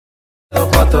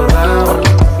pa' todos lados.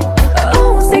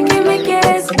 Oh, sé que me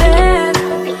quieres ver,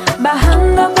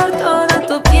 bajando por toda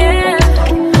tu piel.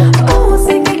 Oh,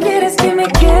 sé que quieres que me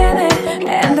quede,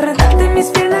 enredarte en mis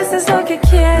piernas es lo que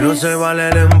quieres. No se vale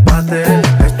el empate,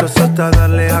 esto es hasta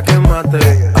darle a que mate,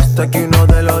 hasta que uno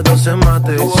de los dos se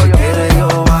mate. Si quieres yo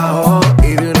bajo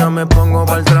y de una me pongo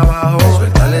para el trabajo.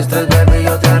 Suelta el estrés, baby,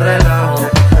 yo te relajo.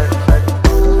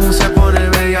 No se pone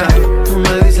bella, tú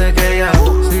me dices que ya,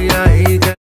 sigue ahí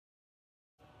que...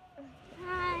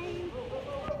 Hi.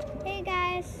 Hey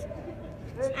guys.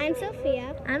 I'm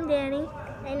Sophia. I'm Danny,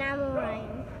 And I'm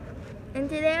Orion. and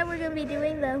today we're going to be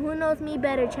doing the Who Knows Me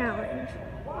Better challenge.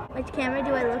 Which camera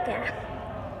do I look at?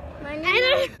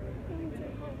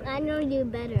 I know you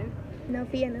better.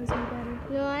 Sophia knows me better.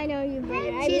 No, I know you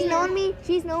better.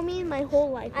 She's known me my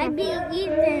whole life. I beat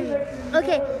Ethan.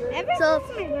 Okay, so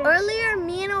since my birth. earlier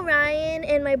me and Orion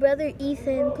and my brother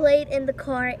Ethan played in the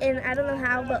car, and I don't know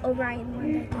how, but Orion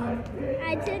won that game.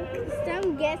 I took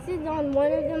some guesses on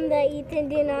one of them that Ethan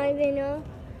did not even know.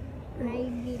 And I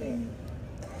beat him.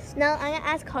 Now I'm going to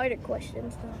ask harder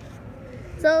questions though.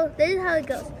 So this is how it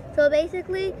goes. So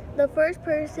basically, the first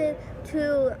person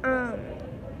to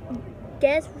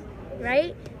guess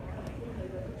right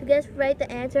the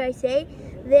answer I say,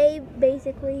 they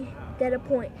basically get a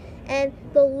point. And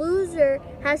the loser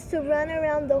has to run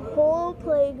around the whole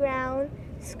playground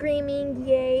screaming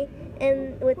yay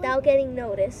and without getting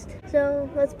noticed. So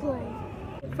let's play.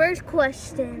 First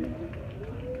question.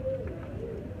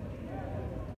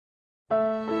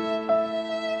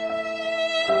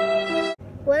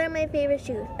 What are my favorite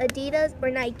shoes? Adidas or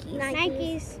Nikes?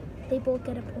 Nikes. They both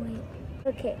get a point.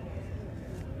 Okay.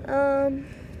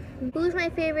 Who's my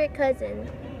favorite cousin?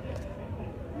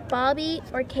 Bobby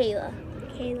or Kayla?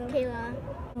 Kayla.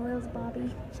 Oh, it was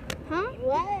Bobby. Huh?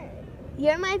 What?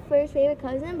 You're my first favorite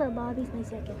cousin, but Bobby's my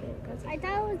second favorite cousin. I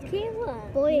thought it was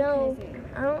Kayla. No, cousin.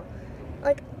 I don't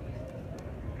like.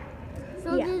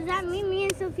 So Yeah. does that mean me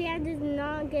and Sophia does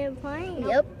not get a point?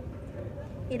 Yep.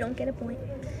 You don't get a point.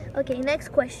 Okay, next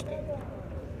question.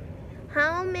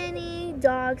 How many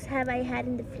dogs have I had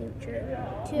in the future?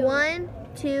 2. 1,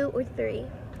 2, or 3?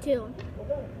 2.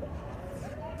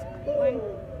 1.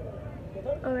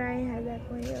 Orion had that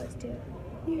point. It was 2.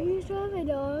 You used to have a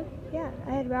dog? Yeah,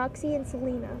 I had Roxy and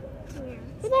Selena.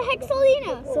 Who the heck's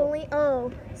Selena?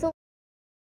 So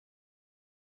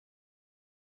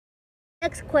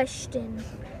next question.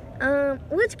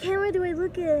 Which camera do I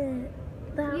look at?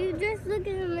 You just look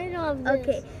in the middle of this.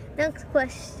 Okay, next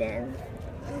question.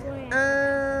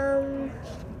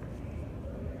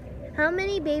 How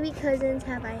many baby cousins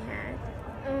have I had?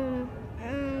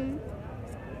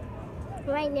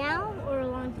 Right now or a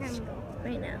long time ago?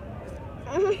 Right now.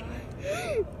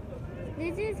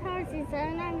 This is hard since I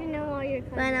don't even know all your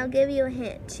cousins. Fine, I'll give you a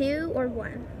hint. 2 or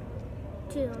 1?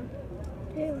 2.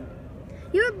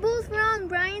 You were both wrong.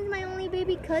 Brian's my only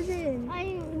baby cousin.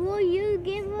 Will you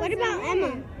give us What about a Emma?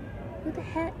 hint? Who the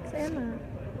heck's Emma?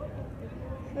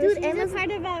 Dude, Dude, Emma's Emma's a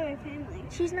part of our family.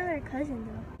 She's not our cousin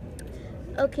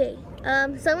though. Okay,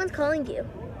 someone's calling you.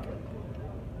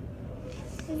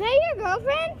 Is that your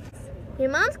girlfriend? Your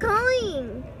mom's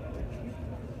calling.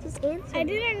 Just answer. I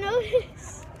didn't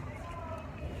notice.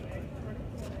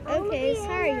 Okay,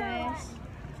 sorry guys.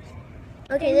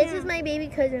 Okay, this is my baby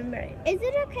cousin Brian. Is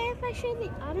it okay if I show the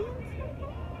audience?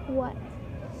 What?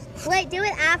 Wait, do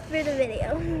it after the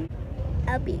video.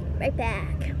 I'll be right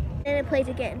back. And it plays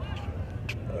again.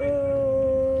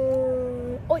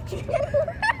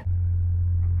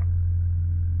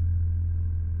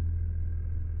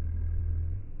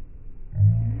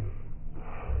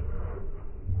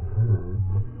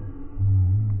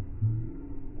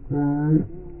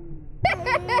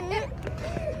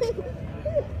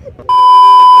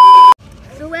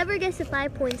 So whoever gets to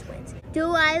 5 points wins.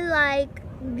 Do I like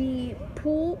the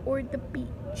pool or the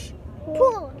beach?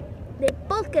 Pool. They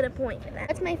both get a point for that.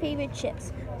 That's my favorite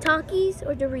chips. Takis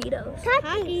or Doritos?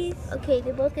 Takis. Okay,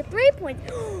 they both get 3 points.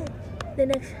 The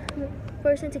next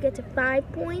person to get to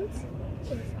 5 points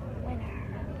is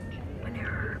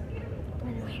winner.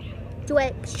 Do I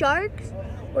like sharks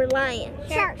or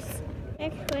lions? Sharks.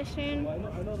 Next question.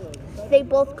 They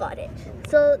both got it.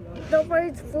 So the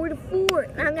word's 4 to 4.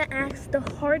 And I'm gonna ask the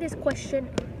hardest question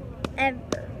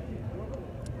ever.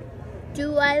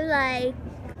 Do I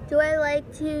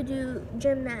like to do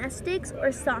gymnastics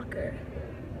or soccer?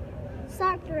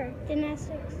 Soccer.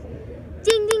 Gymnastics.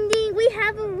 Ding ding ding, we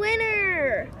have a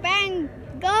winner! Bang.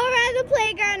 Go around the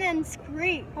playground and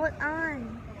scream. Hold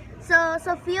on. So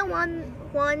Sophia won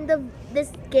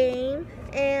this game,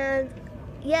 and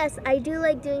yes, I do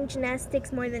like doing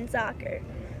gymnastics more than soccer.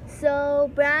 So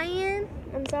Brian,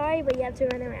 I'm sorry, but you have to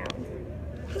run around.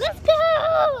 Let's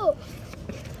go!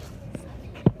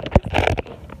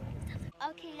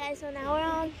 Okay guys, so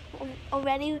now we're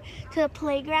already to the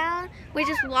playground. We're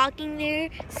just walking there.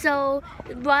 So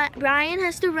Brian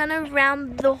has to run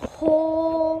around the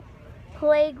whole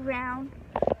playground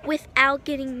without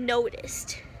getting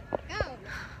noticed. Oh.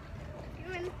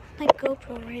 My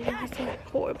GoPro right now has a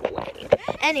horrible lighting.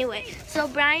 Anyway, so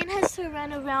Brian has to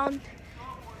run around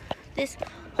this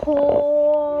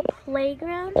whole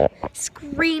playground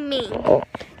screaming.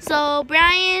 So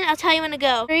Brian, I'll tell you when to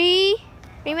go. 3,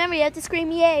 remember you have to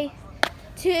scream yay.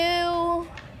 2,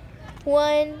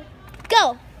 1,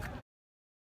 go.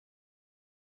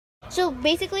 So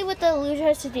basically what the loser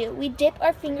has to do, we dip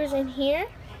our fingers in here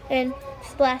and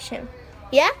splash him.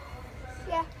 Yeah?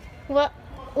 Yeah. What?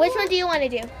 Which one do you want to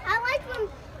do? I like when.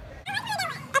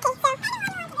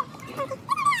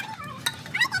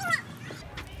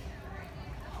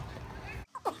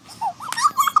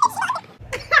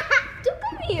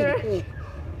 Come here.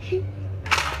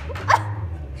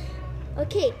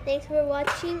 Okay, thanks for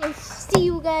watching and see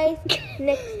you guys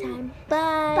next time.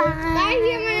 Bye. Bye,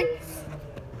 humans.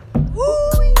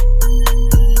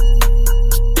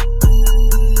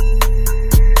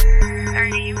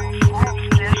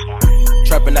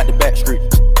 Trapping out the back street,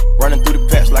 running through the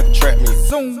patch like a trap meet.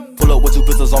 Pull up with 2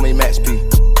 pistols on me, max P.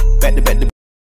 Back to back to